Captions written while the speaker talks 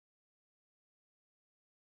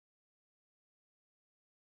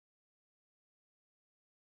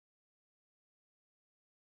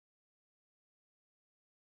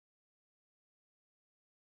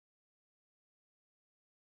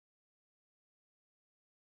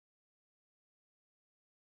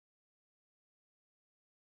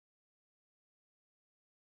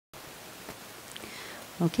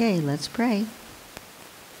Okay, let's pray.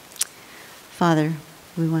 Father,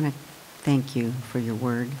 we want to thank you for your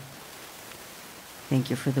word.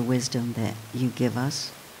 Thank you for the wisdom that you give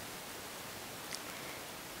us.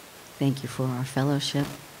 Thank you for our fellowship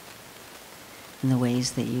and the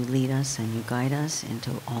ways that you lead us and you guide us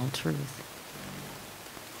into all truth.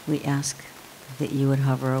 We ask that you would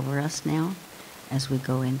hover over us now as we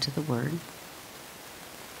go into the word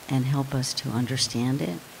and help us to understand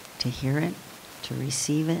it, to hear it, to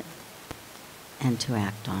receive it, and to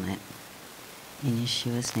act on it. In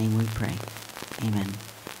Yeshua's name we pray. Amen.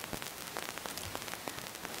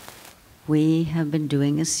 We have been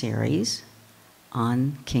doing a series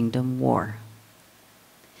on kingdom war.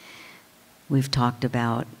 We've talked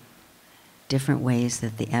about different ways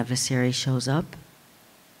that the adversary shows up,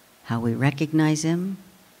 how we recognize him,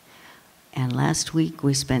 and last week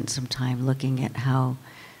we spent some time looking at how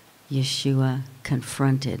Yeshua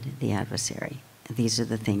confronted the adversary. These are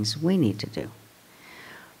the things we need to do.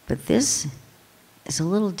 But this is a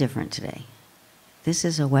little different today. This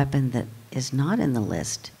is a weapon that is not in the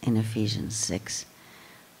list in Ephesians 6,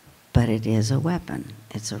 but it is a weapon.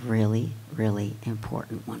 It's a really, really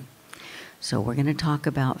important one. So we're going to talk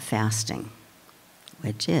about fasting,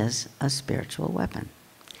 which is a spiritual weapon.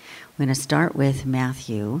 We're going to start with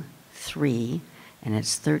Matthew 3, and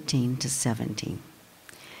it's 13 to 17.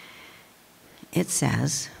 It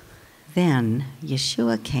says, "Then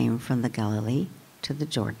Yeshua came from the Galilee to the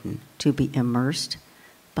Jordan to be immersed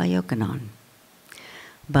by Yochanan.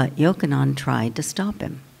 But Yochanan tried to stop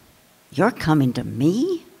him. 'You're coming to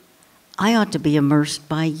me? I ought to be immersed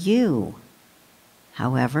by you.'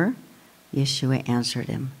 However, Yeshua answered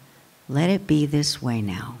him, 'Let it be this way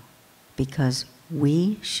now, because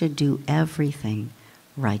we should do everything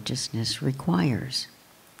righteousness requires.'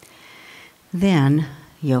 Then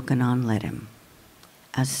Yochanan led him.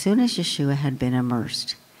 As soon as Yeshua had been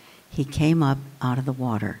immersed, he came up out of the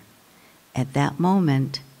water. At that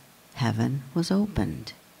moment, heaven was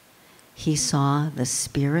opened. He saw the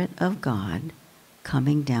Spirit of God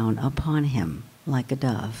coming down upon him like a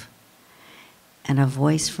dove. And a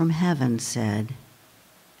voice from heaven said,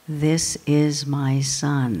 'This is my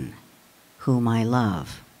Son, whom I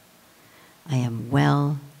love. I am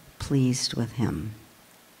well pleased with him.'"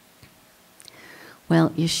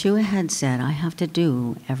 Well, Yeshua had said, I have to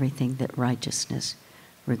do everything that righteousness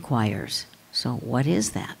requires. So what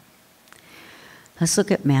is that? Let's look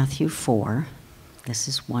at Matthew 4. This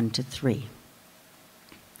is 1 to 3.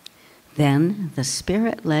 "Then the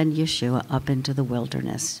Spirit led Yeshua up into the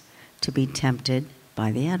wilderness to be tempted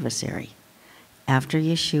by the adversary. After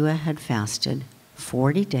Yeshua had fasted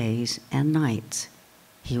 40 days and nights,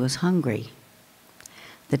 he was hungry.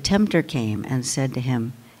 The tempter came and said to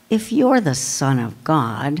him, 'If you're the Son of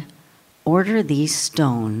God, order these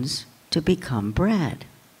stones to become bread.'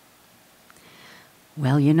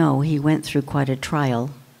 Well, you know, he went through quite a trial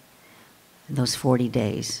those 40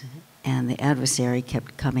 days, and the adversary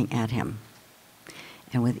kept coming at him.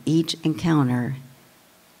 And with each encounter,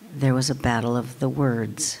 there was a battle of the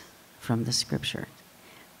words from the scripture.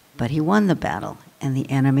 But he won the battle, and the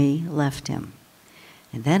enemy left him.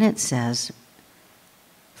 And then it says,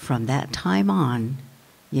 from that time on,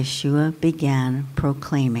 Yeshua began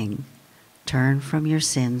proclaiming, 'Turn from your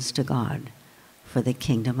sins to God, for the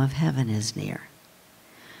kingdom of heaven is near.'"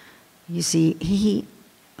 You see, he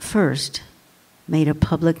first made a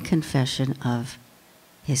public confession of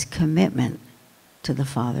his commitment to the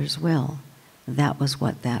Father's will. That was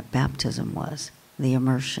what that baptism was, the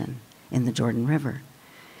immersion in the Jordan River.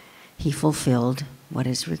 He fulfilled what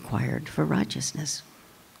is required for righteousness.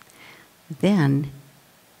 Then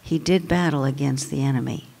he did battle against the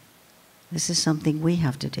enemy. This is something we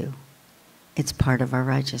have to do. It's part of our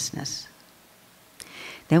righteousness.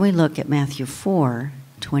 Then we look at Matthew 4,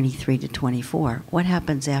 23 to 24. What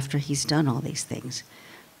happens after he's done all these things?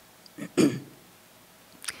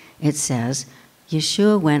 It says,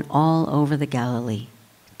 Yeshua went all over the Galilee,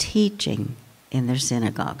 teaching in their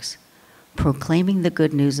synagogues, proclaiming the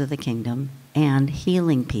good news of the kingdom, and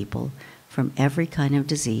healing people from every kind of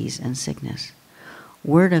disease and sickness.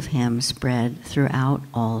 Word of him spread throughout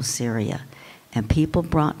all Syria, and people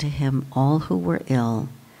brought to him all who were ill,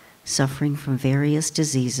 suffering from various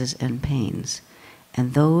diseases and pains,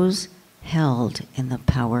 and those held in the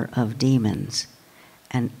power of demons,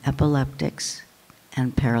 and epileptics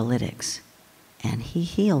and paralytics, and he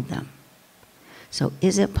healed them. So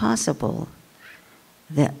is it possible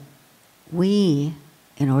that we,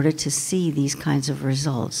 in order to see these kinds of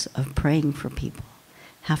results of praying for people,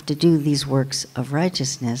 have to do these works of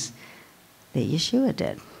righteousness that Yeshua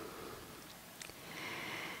did?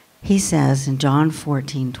 He says in John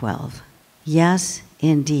 14:12, "Yes,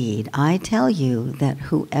 indeed, I tell you that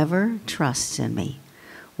whoever trusts in me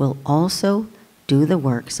will also do the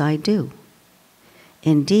works I do.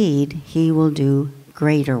 Indeed, he will do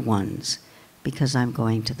greater ones, because I'm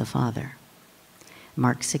going to the Father.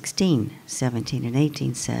 Mark 16:17 and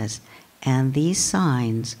 18 says, and these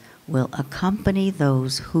signs will accompany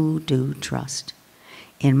those who do trust.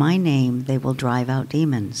 In my name they will drive out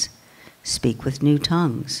demons, speak with new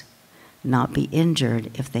tongues, not be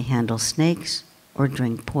injured if they handle snakes or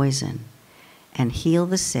drink poison, and heal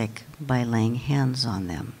the sick by laying hands on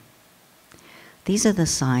them. These are the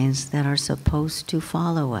signs that are supposed to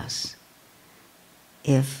follow us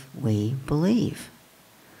if we believe.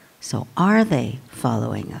 So are they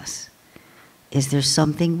following us? Is there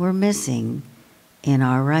something we're missing in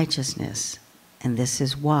our righteousness? And this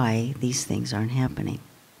is why these things aren't happening.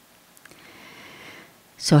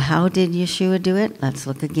 So how did Yeshua do it? Let's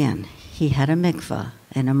look again. He had a mikvah,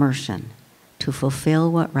 an immersion, to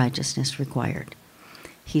fulfill what righteousness required.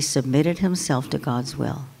 He submitted himself to God's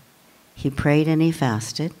will. He prayed and he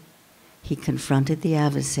fasted. He confronted the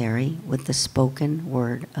adversary with the spoken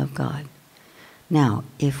word of God. Now,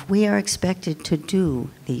 if we are expected to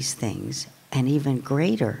do these things, and even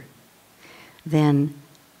greater, then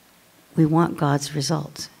we want God's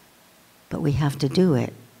results. But we have to do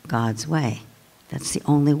it God's way. That's the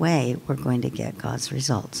only way we're going to get God's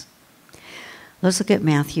results. Let's look at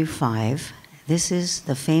Matthew 5. This is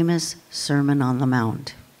the famous Sermon on the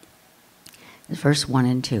Mount. Verse 1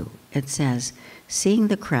 and 2. It says, seeing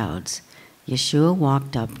the crowds, Yeshua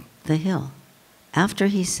walked up the hill. After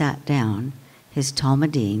he sat down, his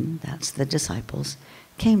Talmudim, that's the disciples,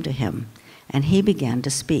 came to him, and he began to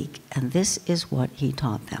speak. And this is what he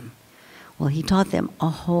taught them. Well, he taught them a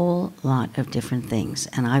whole lot of different things,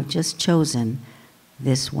 and I've just chosen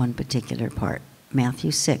this one particular part.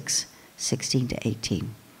 Matthew 6:16 to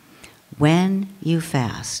 18. When you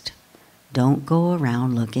fast, don't go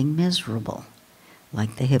around looking miserable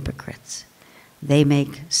like the hypocrites. They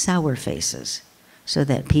make sour faces so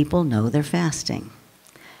that people know they're fasting.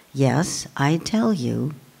 Yes, I tell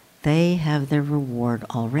you, they have their reward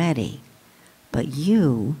already. But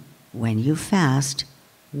you, when you fast,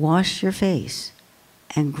 wash your face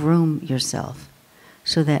and groom yourself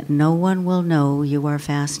so that no one will know you are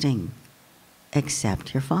fasting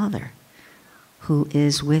except your Father, who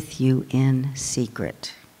is with you in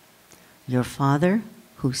secret. Your Father,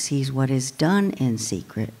 who sees what is done in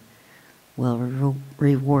secret, will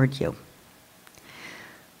reward you.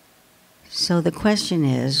 So the question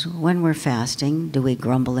is, when we're fasting, do we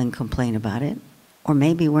grumble and complain about it? Or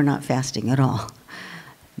maybe we're not fasting at all.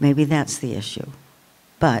 Maybe that's the issue.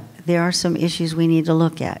 But there are some issues we need to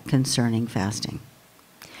look at concerning fasting.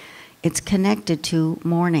 It's connected to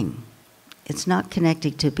mourning. It's not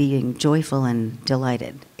connected to being joyful and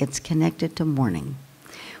delighted. It's connected to mourning.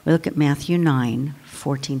 We look at Matthew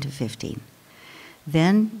 9:14 to 15.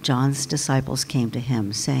 Then John's disciples came to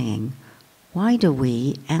him, saying, why do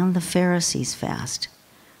we and the Pharisees fast,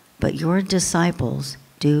 but your disciples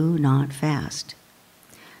do not fast?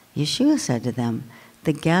 Yeshua said to them,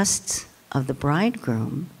 the guests of the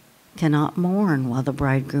bridegroom cannot mourn while the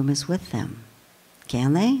bridegroom is with them,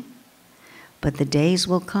 can they? But the days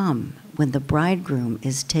will come when the bridegroom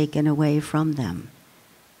is taken away from them,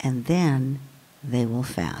 and then they will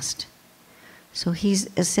fast. So he's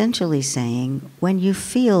essentially saying, when you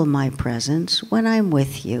feel my presence, when I'm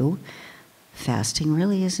with you, fasting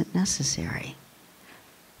really isn't necessary.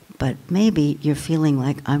 But maybe you're feeling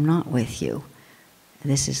like I'm not with you.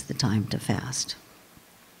 This is the time to fast.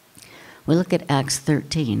 We look at Acts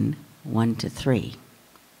 13:1 to 3.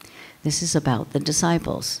 This is about the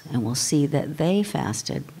disciples, and we'll see that they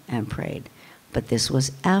fasted and prayed. But this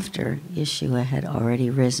was after Yeshua had already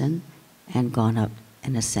risen and gone up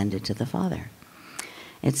and ascended to the Father.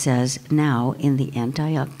 It says, now in the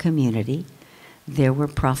Antioch community, there were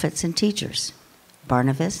prophets and teachers,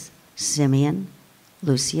 Barnabas, Simeon,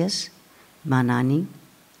 Lucius, Manaen,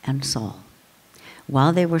 and Saul.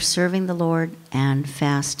 While they were serving the Lord and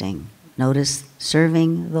fasting, notice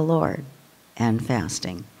serving the Lord and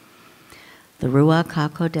fasting, the Ruach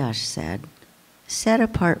HaKodesh said, set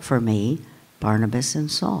apart for me Barnabas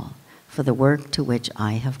and Saul for the work to which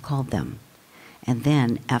I have called them. And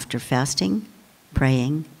then, after fasting,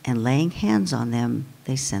 praying, and laying hands on them,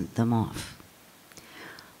 they sent them off.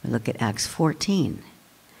 We look at Acts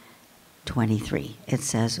 14:23. It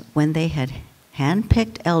says, when they had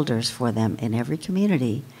handpicked elders for them in every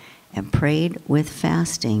community and prayed with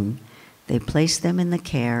fasting, they placed them in the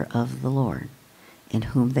care of the Lord, in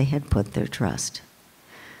whom they had put their trust.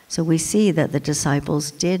 So we see that the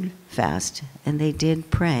disciples did fast and they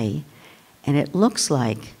did pray, and it looks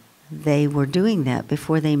like they were doing that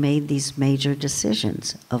before they made these major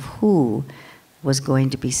decisions of who was going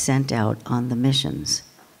to be sent out on the missions.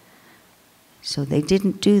 So they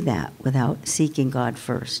didn't do that without seeking God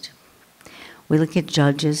first. We look at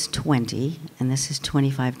Judges 20, and this is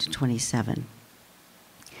 25 to 27.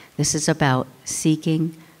 This is about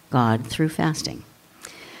seeking God through fasting.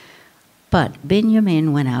 But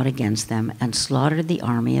Benjamin went out against them and slaughtered the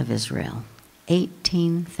army of Israel.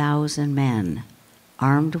 18,000 men,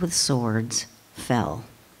 armed with swords, fell.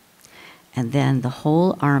 And then the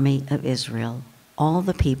whole army of Israel, all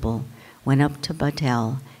the people, went up to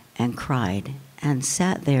Bethel and cried and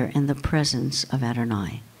sat there in the presence of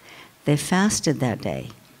Adonai. They fasted that day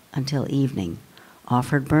until evening,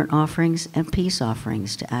 offered burnt offerings and peace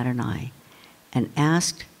offerings to Adonai, and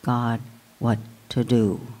asked God what to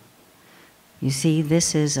do. You see,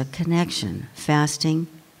 this is a connection, fasting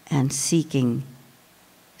and seeking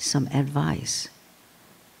some advice,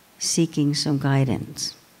 seeking some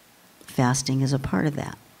guidance. Fasting is a part of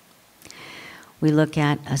that. We look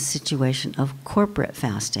at a situation of corporate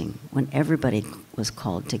fasting when everybody was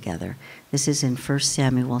called together. This is in 1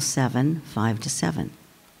 Samuel 7, 5 to 7.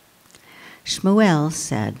 Shmuel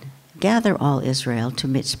said, "Gather all Israel to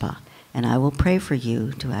Mizpah, and I will pray for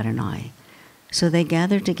you to Adonai." So they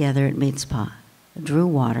gathered together at Mizpah, drew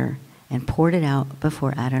water, and poured it out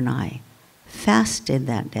before Adonai, fasted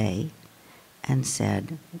that day, and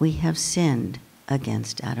said, "We have sinned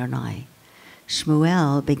against Adonai."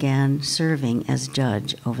 Shmuel began serving as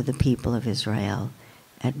judge over the people of Israel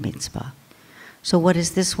at Mizpah. So what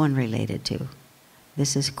is this one related to?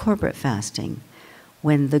 This is corporate fasting,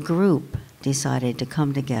 when the group decided to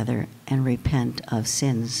come together and repent of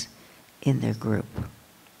sins in their group.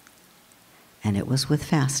 And it was with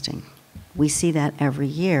fasting. We see that every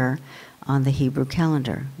year on the Hebrew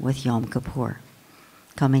calendar with Yom Kippur,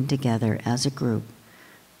 coming together as a group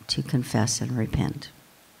to confess and repent.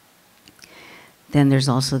 Then there's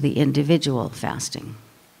also the individual fasting.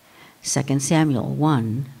 2 Samuel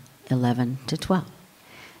 1, 11 to 12.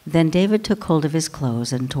 Then David took hold of his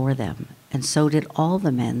clothes and tore them, and so did all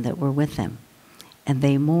the men that were with him. And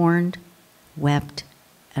they mourned, wept,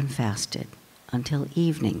 and fasted until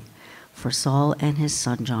evening for Saul and his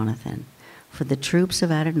son Jonathan, for the troops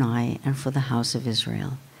of Adonai and for the house of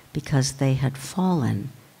Israel, because they had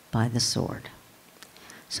fallen by the sword.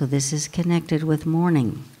 So this is connected with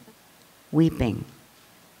mourning, weeping,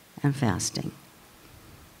 and fasting.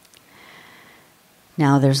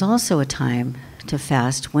 Now, there's also a time to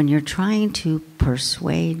fast when you're trying to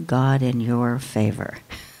persuade God in your favor.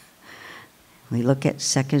 We look at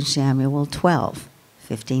 2 Samuel 12,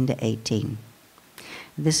 15 to 18.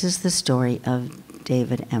 This is the story of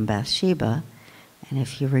David and Bathsheba, and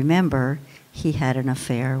if you remember, he had an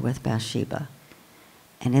affair with Bathsheba.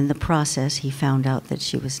 And in the process, he found out that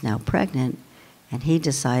she was now pregnant, and he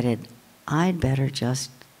decided, I'd better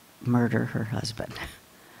just murder her husband.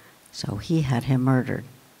 So he had him murdered.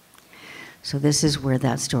 So this is where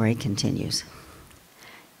that story continues.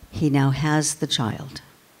 He now has the child.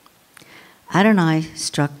 Adonai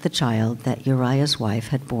struck the child that Uriah's wife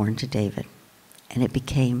had borne to David, and it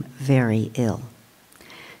became very ill.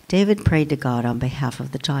 David prayed to God on behalf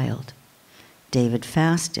of the child. David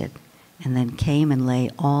fasted and then came and lay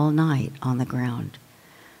all night on the ground.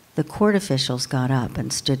 The court officials got up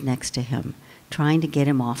and stood next to him, trying to get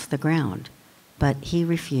him off the ground, but he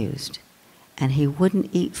refused, and he wouldn't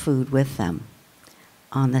eat food with them.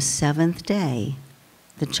 On the 7th day,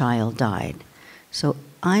 the child died. So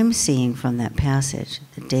I'm seeing from that passage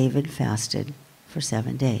that David fasted for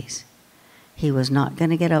 7 days. He was not going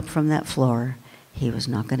to get up from that floor. He was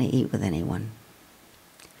not going to eat with anyone.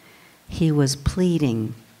 He was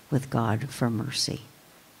pleading with God for mercy.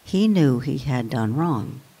 He knew he had done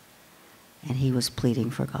wrong, and he was pleading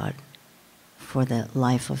for God for the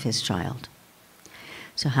life of his child.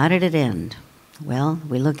 So how did it end? Well,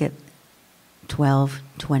 we look at 12,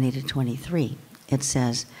 20 to 23. It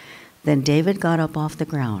says, Then David got up off the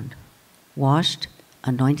ground, washed,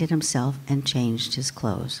 anointed himself, and changed his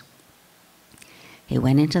clothes. He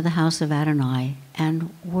went into the house of Adonai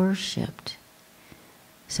and worshipped.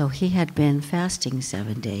 So he had been fasting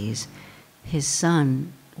 7 days. His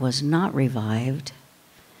son was not revived.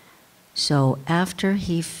 So after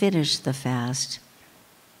he finished the fast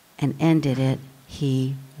and ended it,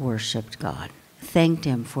 he worshiped God, thanked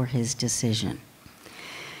him for his decision.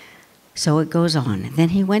 So it goes on. Then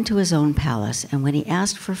he went to his own palace, and when he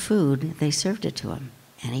asked for food, they served it to him,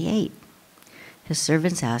 and he ate. His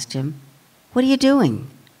servants asked him, What are you doing?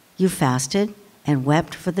 You fasted and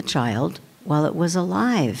wept for the child while it was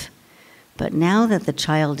alive. But now that the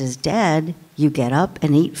child is dead, you get up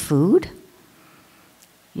and eat food?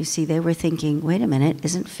 You see, they were thinking, wait a minute,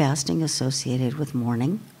 isn't fasting associated with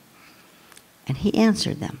mourning? And he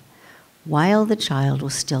answered them, while the child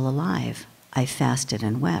was still alive, I fasted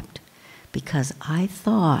and wept, because I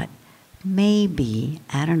thought maybe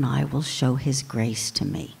Adonai will show his grace to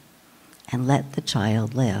me and let the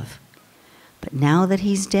child live. But now that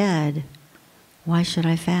he's dead, why should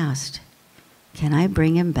I fast? Can I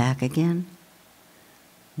bring him back again?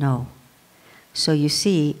 No. So you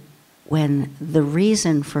see, when the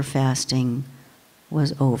reason for fasting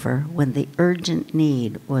was over, when the urgent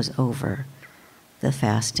need was over, the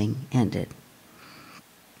fasting ended.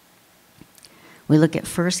 We look at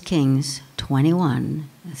 1 Kings 21,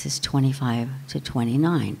 this is 25 to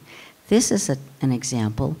 29. This is an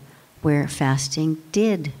example where fasting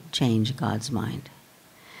did change God's mind.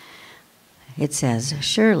 It says,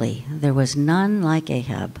 surely there was none like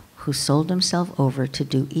Ahab, who sold himself over to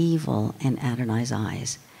do evil in Adonai's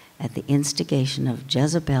eyes, at the instigation of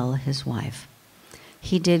Jezebel his wife.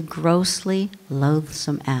 He did grossly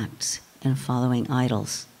loathsome acts in following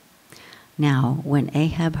idols. Now, when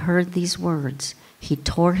Ahab heard these words, he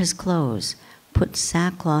tore his clothes, put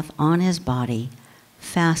sackcloth on his body,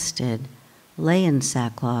 fasted, lay in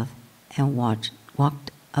sackcloth, and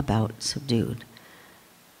walked about subdued.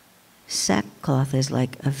 Sackcloth is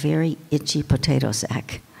like a very itchy potato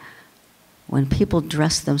sack. When people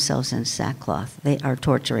dress themselves in sackcloth, they are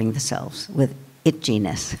torturing themselves with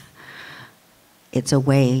itchiness. It's a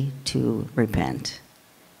way to repent.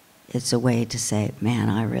 It's a way to say, man,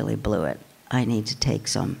 I really blew it. I need to take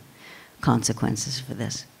some consequences for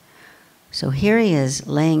this. So here he is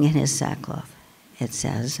laying in his sackcloth. It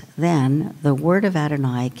says, then the word of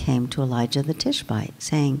Adonai came to Elijah the Tishbite,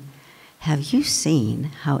 saying, have you seen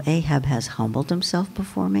how Ahab has humbled himself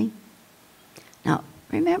before me? Now,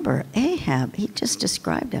 remember, Ahab, he just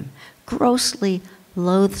described him, grossly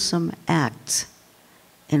loathsome acts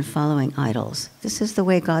in following idols. This is the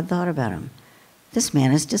way God thought about him. This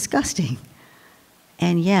man is disgusting.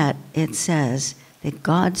 And yet, it says that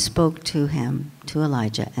God spoke to him, to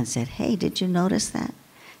Elijah, and said, hey, did you notice that?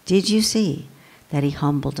 Did you see that he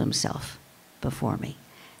humbled himself before me?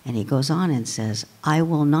 And he goes on and says, I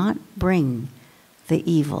will not bring the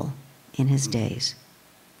evil in his days,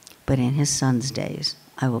 but in his son's days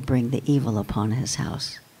I will bring the evil upon his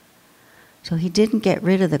house. So he didn't get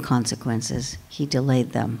rid of the consequences, he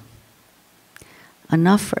delayed them.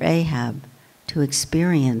 Enough for Ahab to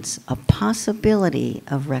experience a possibility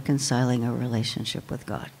of reconciling a relationship with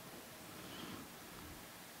God.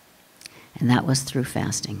 And that was through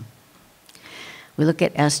fasting. We look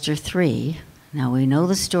at Esther 3. Now we know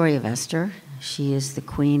the story of Esther. She is the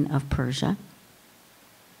queen of Persia.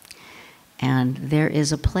 And there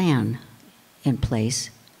is a plan in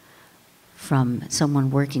place from someone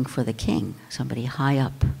working for the king, somebody high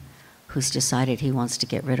up, who's decided he wants to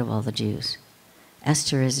get rid of all the Jews.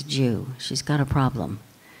 Esther is a Jew. She's got a problem.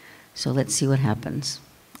 So let's see what happens.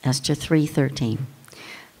 Esther 3:13.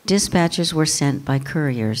 Dispatches were sent by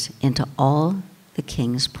couriers into all the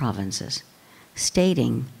king's provinces,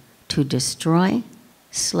 stating to destroy,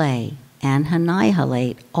 slay, and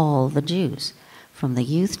annihilate all the Jews, from the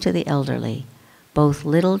youth to the elderly, both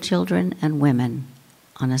little children and women,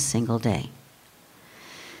 on a single day.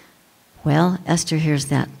 Well, Esther hears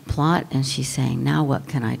that plot, and she's saying, now what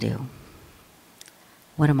can I do?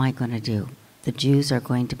 What am I going to do? The Jews are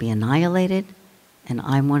going to be annihilated, and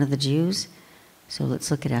I'm one of the Jews? So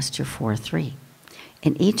let's look at Esther 4:3.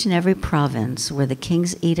 In each and every province where the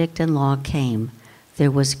king's edict and law came,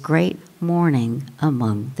 there was great mourning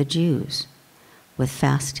among the Jews, with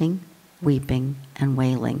fasting, weeping, and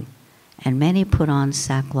wailing, and many put on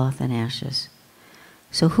sackcloth and ashes.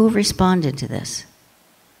 So who responded to this?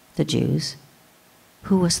 The Jews.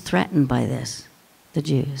 Who was threatened by this? The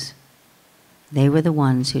Jews. They were the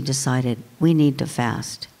ones who decided, we need to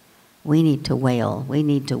fast, we need to wail, we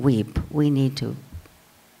need to weep, we need to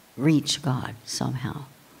reach God somehow.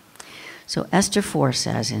 So Esther 4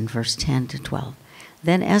 says in verse 10 to 12,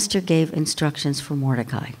 then Esther gave instructions for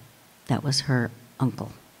Mordecai, that was her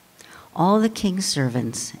uncle. All the king's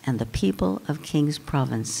servants and the people of king's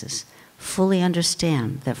provinces fully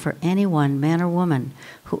understand that for anyone, man or woman,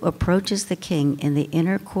 who approaches the king in the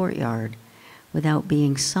inner courtyard without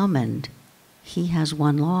being summoned, he has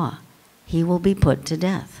one law. He will be put to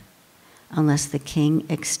death unless the king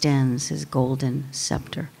extends his golden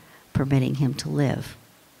scepter, permitting him to live.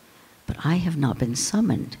 But I have not been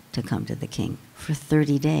summoned to come to the king for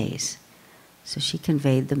 30 days. So she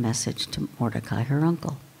conveyed the message to Mordecai, her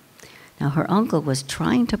uncle. Now her uncle was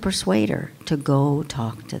trying to persuade her to go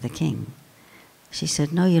talk to the king. She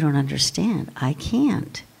said, no, you don't understand. I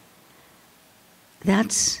can't.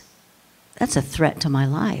 That's that's a threat to my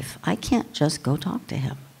life. I can't just go talk to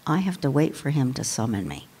him. I have to wait for him to summon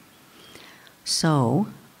me. So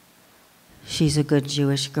she's a good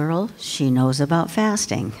Jewish girl. She knows about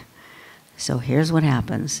fasting. So here's what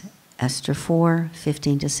happens. Esther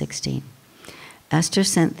 4:15-16. Esther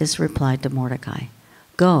sent this reply to Mordecai.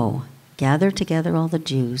 Go, gather together all the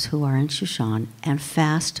Jews who are in Shushan and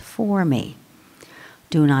fast for me.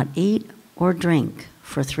 Do not eat or drink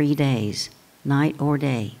for 3 days, night or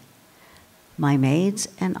day. My maids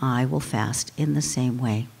and I will fast in the same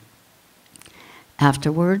way.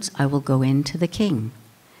 Afterwards, I will go in to the king,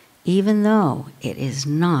 even though it is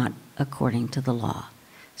not according to the law.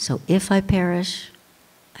 So if I perish,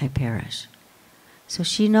 I perish. So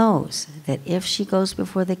she knows that if she goes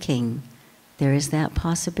before the king, there is that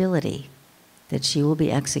possibility that she will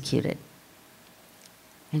be executed.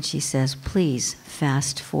 And she says, please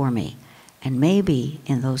fast for me. And maybe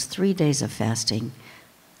in those 3 days of fasting,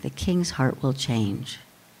 the king's heart will change,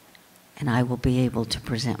 and I will be able to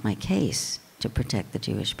present my case to protect the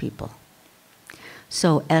Jewish people.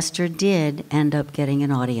 So Esther did end up getting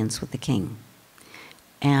an audience with the king,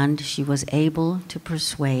 and she was able to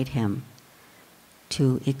persuade him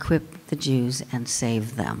to equip the Jews and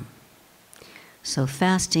save them. So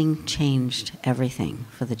fasting changed everything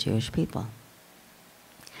for the Jewish people.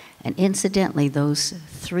 And incidentally, those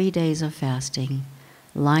 3 days of fasting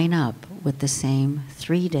line up with the same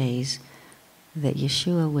 3 days that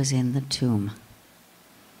Yeshua was in the tomb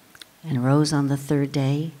and rose on the third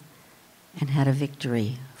day and had a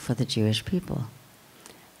victory for the Jewish people.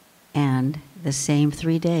 And the same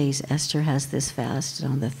 3 days Esther has this fast,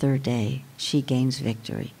 and on the third day she gains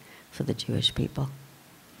victory for the Jewish people.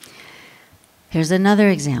 Here's another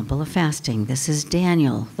example of fasting. This is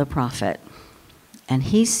Daniel, the prophet, and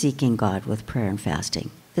he's seeking God with prayer and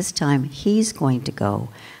fasting. This time he's going to go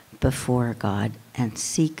before God and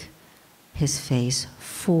seek his face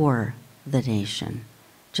for the nation.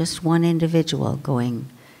 Just one individual going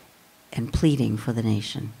and pleading for the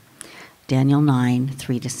nation. Daniel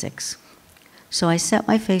 9:3-6. So I set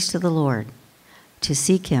my face to the Lord to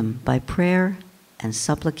seek him by prayer and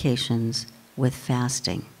supplications with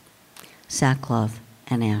fasting, sackcloth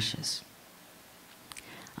and ashes.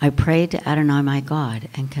 I prayed to Adonai my God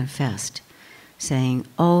and confessed, saying,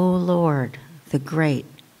 O Lord, the great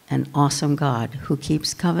and awesome God who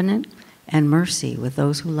keeps covenant and mercy with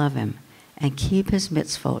those who love him and keep his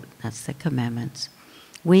mitzvot, that's the commandments.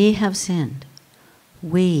 We have sinned.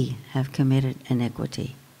 We have committed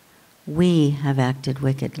iniquity. We have acted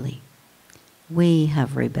wickedly. We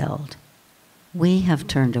have rebelled. We have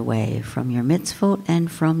turned away from your mitzvot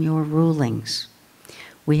and from your rulings.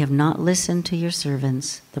 We have not listened to your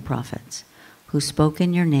servants, the prophets, who spoke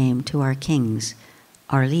in your name to our kings,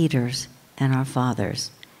 our leaders, and our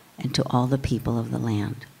fathers, and to all the people of the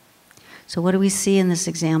land. So what do we see in this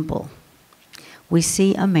example? We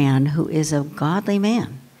see a man who is a godly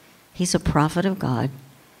man. He's a prophet of God,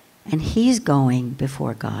 and he's going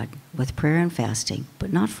before God with prayer and fasting,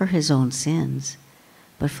 but not for his own sins,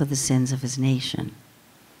 but for the sins of his nation.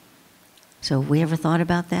 So have we ever thought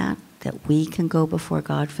about that? That we can go before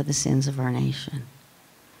God for the sins of our nation.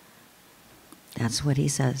 That's what he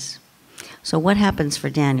says. So what happens for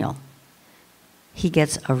Daniel? He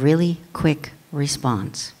gets a really quick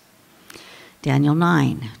response. Daniel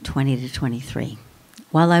 9:20-23.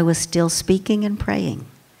 While I was still speaking and praying,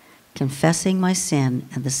 confessing my sin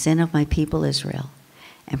and the sin of my people Israel,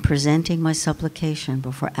 and presenting my supplication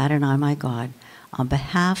before Adonai my God on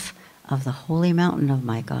behalf of the holy mountain of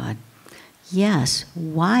my God, yes,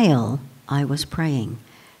 while I was praying,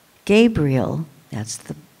 Gabriel, that's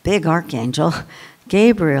the big archangel,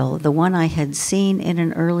 Gabriel, the one I had seen in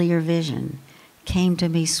an earlier vision, came to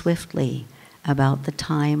me swiftly about the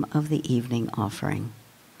time of the evening offering.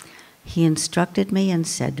 He instructed me and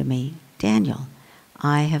said to me, Daniel,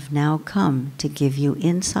 I have now come to give you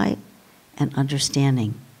insight and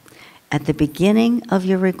understanding. At the beginning of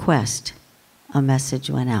your request, a message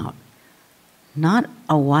went out. Not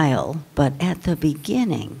a while, but at the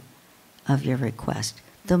beginning of your request.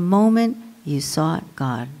 The moment you sought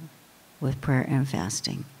God with prayer and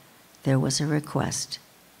fasting, there was a request.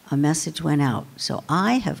 A message went out. So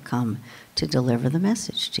I have come to deliver the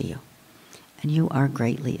message to you. And you are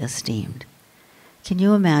greatly esteemed. Can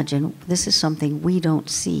you imagine? This is something we don't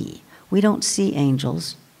see. We don't see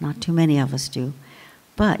angels. Not too many of us do.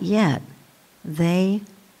 But yet, they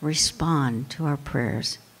respond to our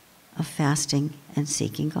prayers of fasting and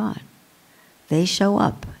seeking God. They show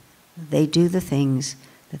up. They do the things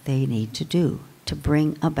that they need to do to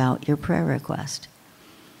bring about your prayer request.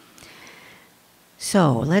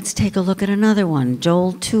 So let's take a look at another one.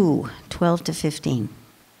 Joel 2:12-15.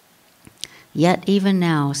 Yet even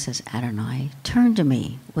now, says Adonai, turn to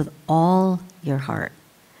me with all your heart,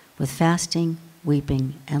 with fasting,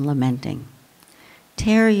 weeping, and lamenting.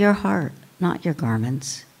 Tear your heart, not your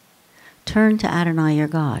garments. Turn to Adonai your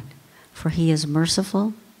God, for he is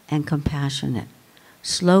merciful and compassionate,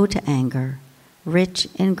 slow to anger, rich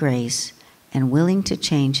in grace, and willing to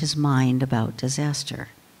change his mind about disaster.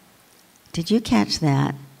 Did you catch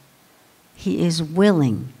that? He is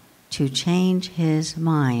willing to change his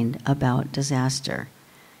mind about disaster.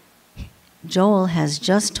 Joel has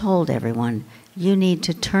just told everyone, you need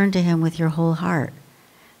to turn to him with your whole heart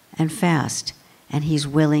and fast, and he's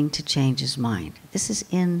willing to change his mind. This is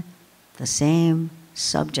in the same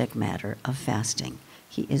subject matter of fasting.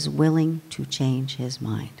 He is willing to change his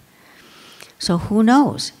mind. So who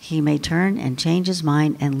knows? He may turn and change his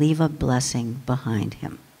mind and leave a blessing behind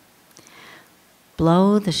him.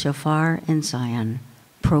 Blow the shofar in Zion,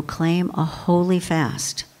 proclaim a holy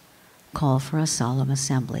fast, call for a solemn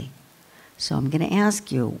assembly. So I'm going to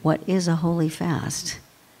ask you, what is a holy fast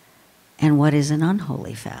and what is an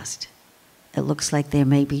unholy fast? It looks like there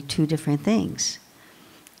may be two different things.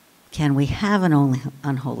 Can we have an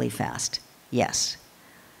unholy fast? Yes.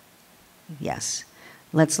 Yes.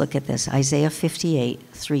 Let's look at this. Isaiah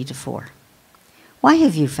 58, 3-4. Why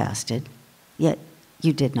have you fasted, yet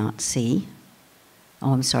you did not see?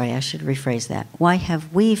 Oh, I'm sorry, I should rephrase that. Why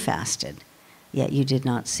have we fasted, yet you did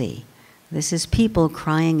not see? This is people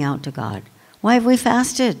crying out to God. Why have we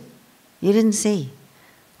fasted? You didn't see.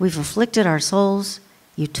 We've afflicted our souls.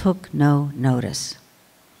 You took no notice.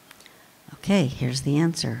 Okay, here's the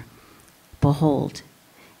answer. Behold,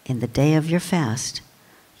 in the day of your fast,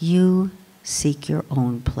 you seek your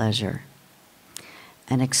own pleasure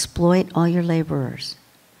and exploit all your laborers.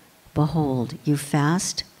 Behold, you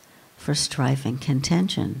fast for strife and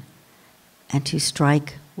contention, and to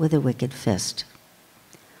strike with a wicked fist.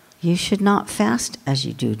 You should not fast as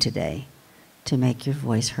you do today, to make your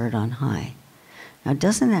voice heard on high. Now,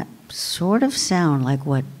 doesn't that sort of sound like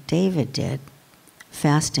what David did,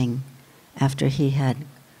 fasting after he had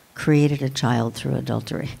created a child through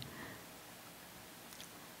adultery?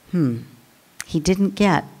 He didn't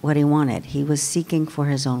get what he wanted. He was seeking for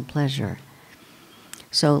his own pleasure.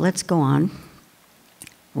 So let's go on.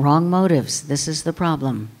 Wrong motives. This is the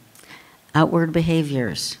problem. Outward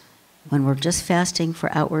behaviors. When we're just fasting for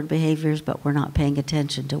outward behaviors, but we're not paying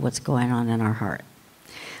attention to what's going on in our heart.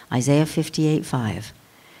 Isaiah 58, 5.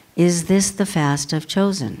 Is this the fast I've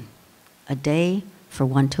chosen? A day for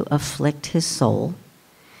one to afflict his soul?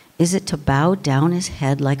 Is it to bow down his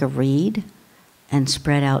head like a reed and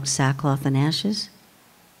spread out sackcloth and ashes?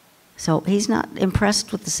 So he's not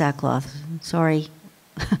impressed with the sackcloth. Sorry,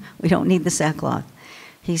 we don't need the sackcloth.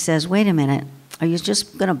 He says, wait a minute, are you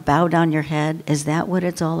just going to bow down your head? Is that what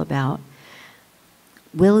it's all about?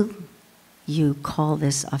 Will you call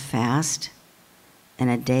this a fast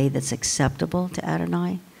and a day that's acceptable to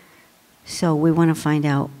Adonai? So we want to find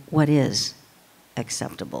out what is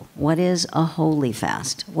acceptable. What is a holy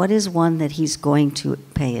fast? What is one that he's going to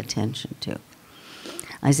pay attention to?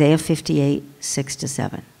 Isaiah 58,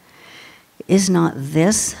 6-7. Is not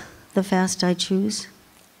this the fast I choose?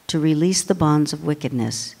 To release the bonds of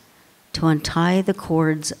wickedness, to untie the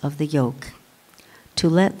cords of the yoke, to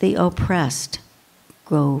let the oppressed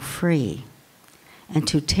go free, and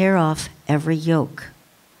to tear off every yoke.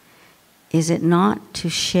 Is it not to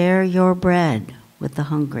share your bread with the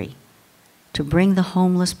hungry, to bring the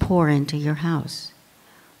homeless poor into your house,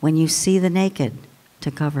 when you see the naked,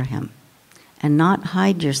 to cover him, and not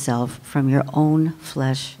hide yourself from your own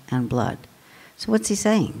flesh and blood? So what's he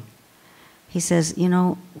saying? He says, you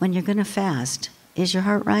know, when you're going to fast, is your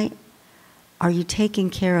heart right? Are you taking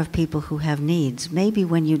care of people who have needs? Maybe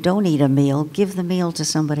when you don't eat a meal, give the meal to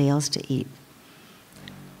somebody else to eat.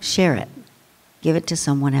 Share it. Give it to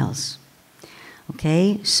someone else.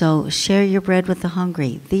 Okay? So share your bread with the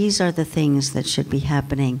hungry. These are the things that should be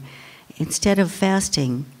happening. Instead of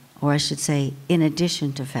fasting, or I should say, in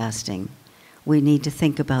addition to fasting, we need to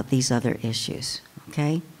think about these other issues.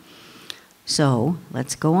 Okay? So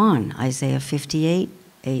let's go on. Isaiah 58,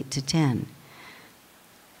 8-10.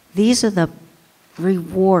 These are the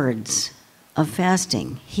rewards of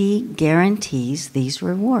fasting. He guarantees these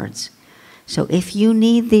rewards. So if you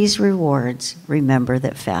need these rewards, remember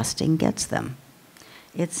that fasting gets them.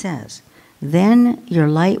 It says, then your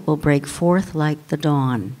light will break forth like the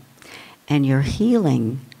dawn, and your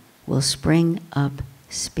healing will spring up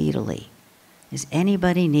speedily. Is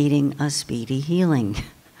anybody needing a speedy healing?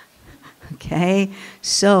 Okay,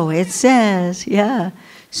 so it says,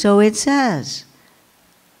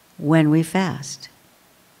 when we fast.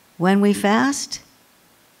 When we fast,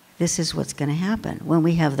 this is what's going to happen when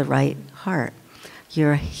we have the right heart.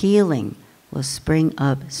 Your healing will spring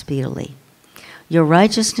up speedily. Your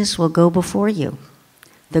righteousness will go before you,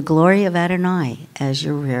 the glory of Adonai as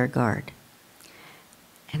your rear guard.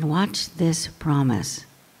 And watch this promise.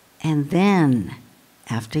 And then,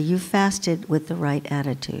 after you've fasted with the right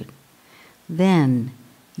attitude, then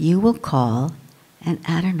you will call and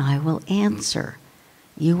Adonai will answer.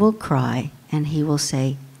 You will cry and he will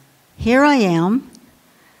say, "Here I am."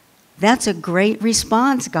 That's a great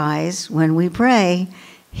response, guys, when we pray.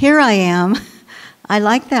 Here I am. I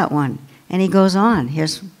like that one. And he goes on.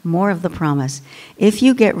 Here's more of the promise. If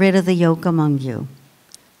you get rid of the yoke among you,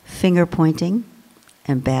 finger pointing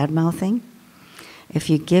and bad-mouthing, if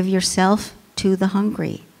you give yourself to the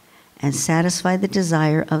hungry and satisfy the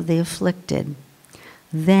desire of the afflicted,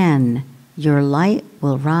 then your light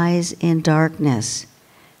will rise in darkness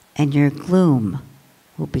and your gloom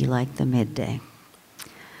will be like the midday.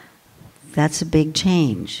 That's a big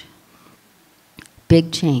change.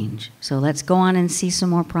 Big change. So let's go on and see some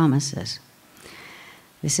more promises.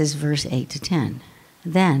 This is verse 8 to 10.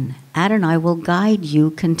 Then Adonai will guide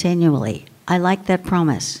you continually. I like that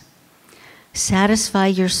promise. Satisfy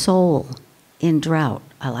your soul in drought.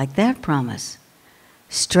 I like that promise.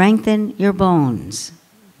 Strengthen your bones.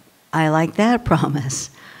 I like that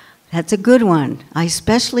promise. That's a good one. I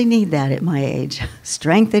especially need that at my age.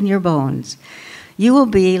 Strengthen your bones. You will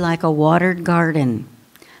be like a watered garden,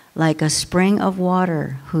 like a spring of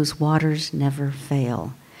water whose waters never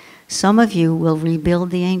fail. Some of you will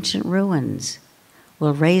rebuild the ancient ruins,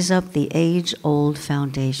 will raise up the age-old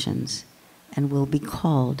foundations, and will be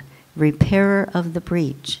called repairer of the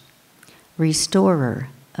breach, restorer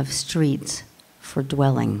of streets for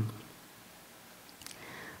dwelling.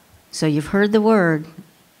 So you've heard the word,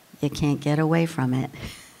 you can't get away from it.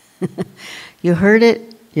 You heard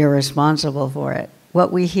it, you're responsible for it.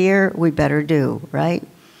 What we hear, we better do, right?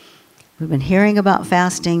 We've been hearing about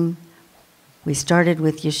fasting. We started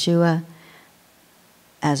with Yeshua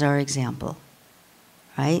as our example,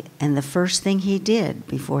 right? And the first thing he did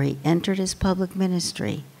before he entered his public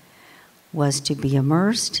ministry was to be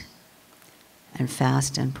immersed and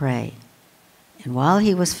fast and pray. And while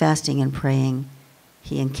he was fasting and praying,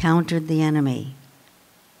 he encountered the enemy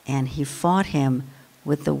and he fought him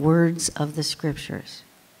with the words of the scriptures.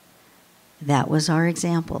 That was our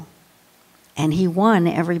example. And he won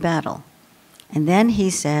every battle. And then he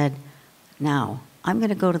said, now, I'm going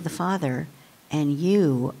to go to the Father, and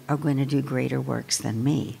you are going to do greater works than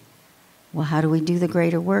me. Well, how do we do the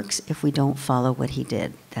greater works if we don't follow what he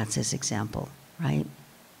did? That's his example, right?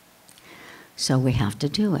 So we have to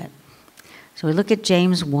do it. So we look at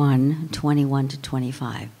James 1, 21 to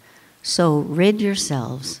 25. So rid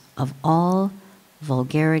yourselves of all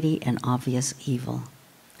vulgarity and obvious evil.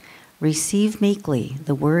 Receive meekly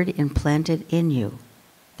the word implanted in you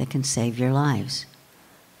that can save your lives.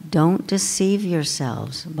 Don't deceive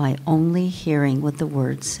yourselves by only hearing what the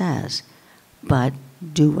word says, but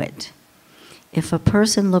do it. If a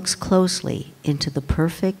person looks closely into the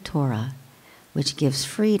perfect Torah, which gives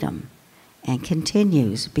freedom, and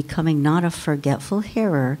continues becoming not a forgetful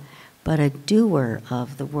hearer, but a doer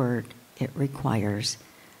of the word it requires,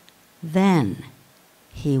 then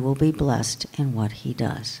he will be blessed in what he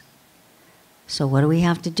does. So what do we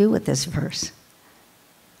have to do with this verse?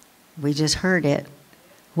 We just heard it.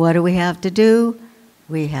 What do we have to do?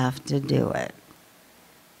 We have to do it.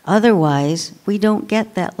 Otherwise, we don't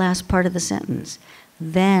get that last part of the sentence.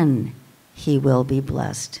 Then he will be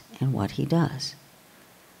blessed in what he does.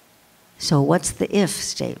 So what's the if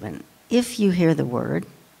statement? If you hear the word,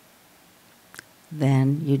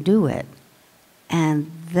 then you do it.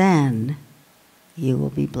 And then you will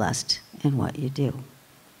be blessed in what you do.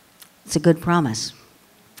 It's a good promise.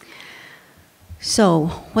 So,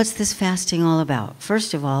 what's this fasting all about?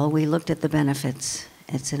 First of all, we looked at the benefits.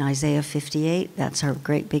 It's in Isaiah 58. That's our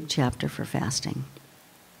great big chapter for fasting.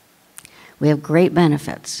 We have great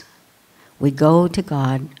benefits. We go to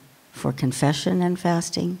God for confession and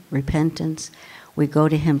fasting, repentance. We go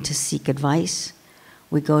to him to seek advice.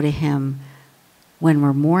 We go to him when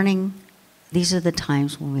we're mourning. These are the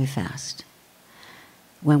times when we fast.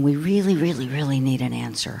 When we really, really, really need an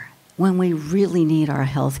answer. When we really need our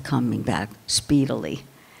health coming back speedily.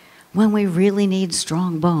 When we really need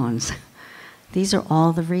strong bones. These are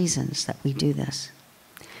all the reasons that we do this.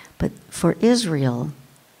 But for Israel,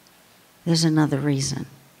 there's another reason.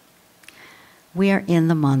 We are in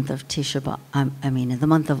the month of in the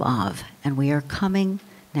month of Av, and we are coming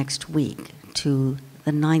next week to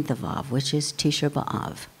the 9th of Av, which is Tisha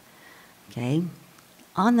B'Av. Okay?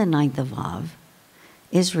 On the 9th of Av,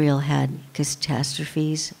 Israel had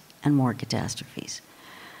catastrophes and more catastrophes.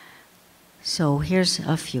 So here's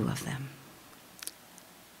a few of them.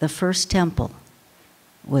 The first temple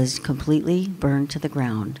was completely burned to the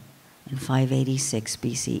ground in 586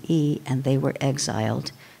 BCE, and they were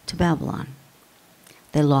exiled to Babylon.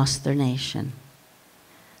 They lost their nation.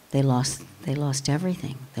 They lost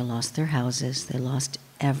everything. They lost their houses. They lost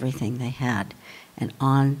everything they had, and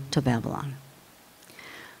on to Babylon.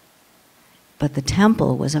 But the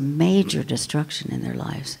temple was a major destruction in their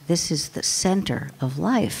lives. This is the center of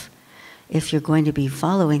life. If you're going to be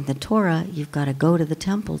following the Torah, you've got to go to the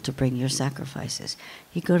temple to bring your sacrifices.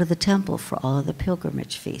 You go to the temple for all of the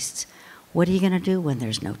pilgrimage feasts. What are you going to do when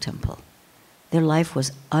there's no temple? Their life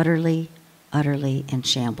was utterly in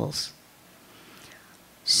shambles.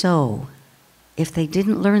 So, if they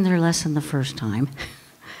didn't learn their lesson the first time,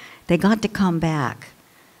 they got to come back.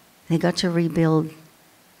 They got to rebuild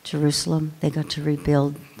Jerusalem. They got to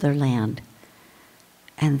rebuild their land.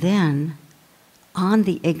 And then, on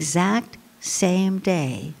the exact same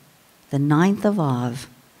day, the 9th of Av,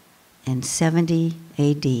 in 70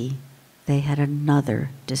 AD, they had another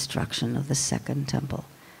destruction of the second temple.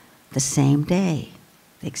 The same day,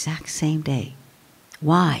 the exact same day.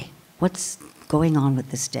 Why? What's going on with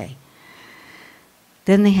this day?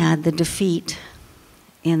 Then they had the defeat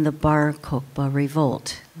in the Bar Kokhba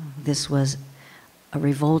revolt. This was a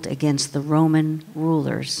revolt against the Roman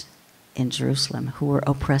rulers in Jerusalem who were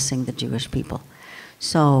oppressing the Jewish people.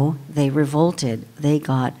 So they revolted. They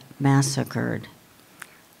got massacred.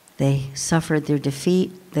 They suffered their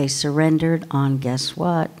defeat. They surrendered on, guess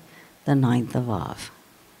what? The 9th of Av.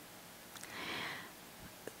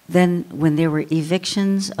 Then when there were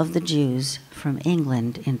evictions of the Jews from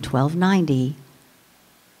England in 1290,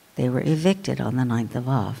 they were evicted on the 9th of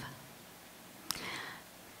Av.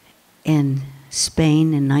 In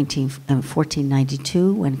Spain in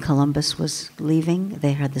 1492, when Columbus was leaving,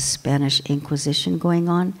 they had the Spanish Inquisition going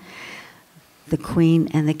on. The Queen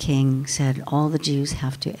and the King said, all the Jews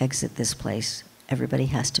have to exit this place. Everybody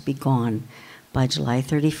has to be gone by July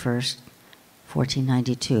 31st,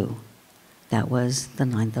 1492. That was the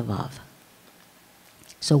 9th of Av.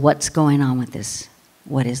 So what's going on with this?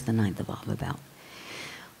 What is the 9th of Av about?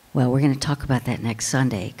 Well, we're going to talk about that next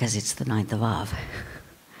Sunday because it's the 9th of Av.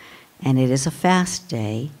 And it is a fast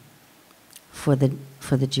day for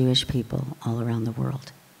the Jewish people all around the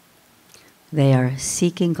world. They are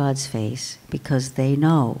seeking God's face because they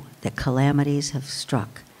know that calamities have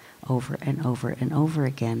struck over and over and over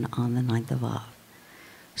again on the 9th of Av.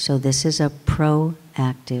 So this is a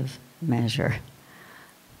proactive measure,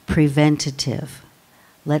 preventative.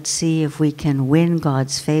 Let's see if we can win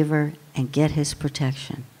God's favor and get his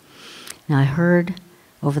protection. Now, I heard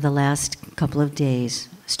over the last couple of days,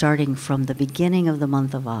 starting from the beginning of the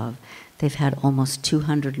month of Av, they've had almost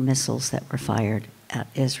 200 missiles that were fired at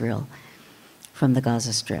Israel from the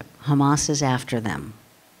Gaza Strip. Hamas is after them,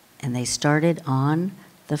 and they started on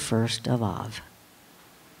the 1st of Av.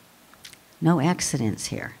 No accidents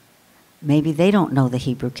here. Maybe they don't know the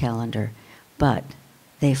Hebrew calendar, but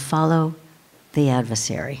they follow the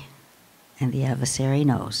adversary, and the adversary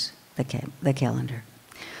knows the calendar.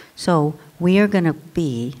 So we are going to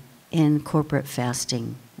be in corporate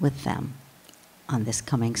fasting with them on this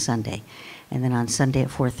coming Sunday. And then on Sunday at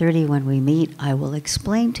 4:30 when we meet, I will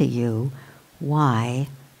explain to you why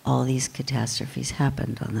all these catastrophes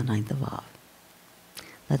happened on the 9th of Av.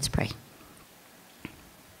 Let's pray.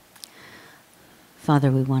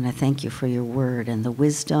 Father, we want to thank you for your word and the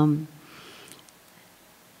wisdom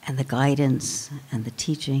and the guidance and the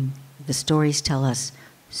teaching. The stories tell us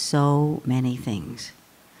so many things.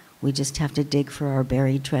 We just have to dig for our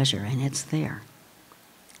buried treasure, and it's there.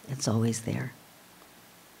 It's always there.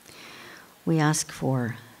 We ask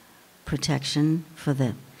for protection for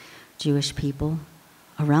the Jewish people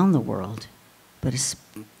around the world, but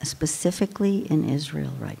specifically in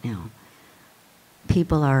Israel right now.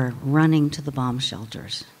 People are running to the bomb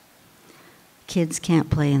shelters. Kids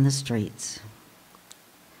can't play in the streets.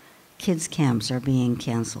 Kids' camps are being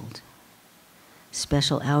canceled.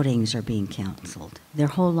 Special outings are being canceled. Their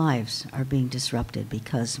whole lives are being disrupted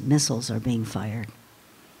because missiles are being fired.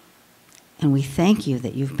 And we thank you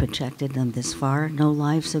that you've protected them this far. No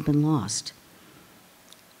lives have been lost.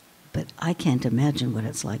 But I can't imagine what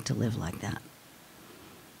it's like to live like that.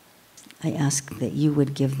 I ask that you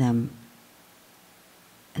would give them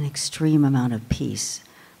an extreme amount of peace.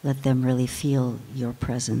 Let them really feel your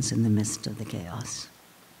presence in the midst of the chaos.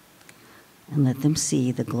 And let them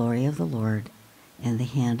see the glory of the Lord and the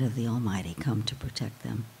hand of the Almighty come to protect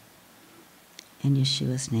them. In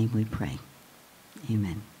Yeshua's name we pray.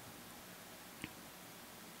 Amen.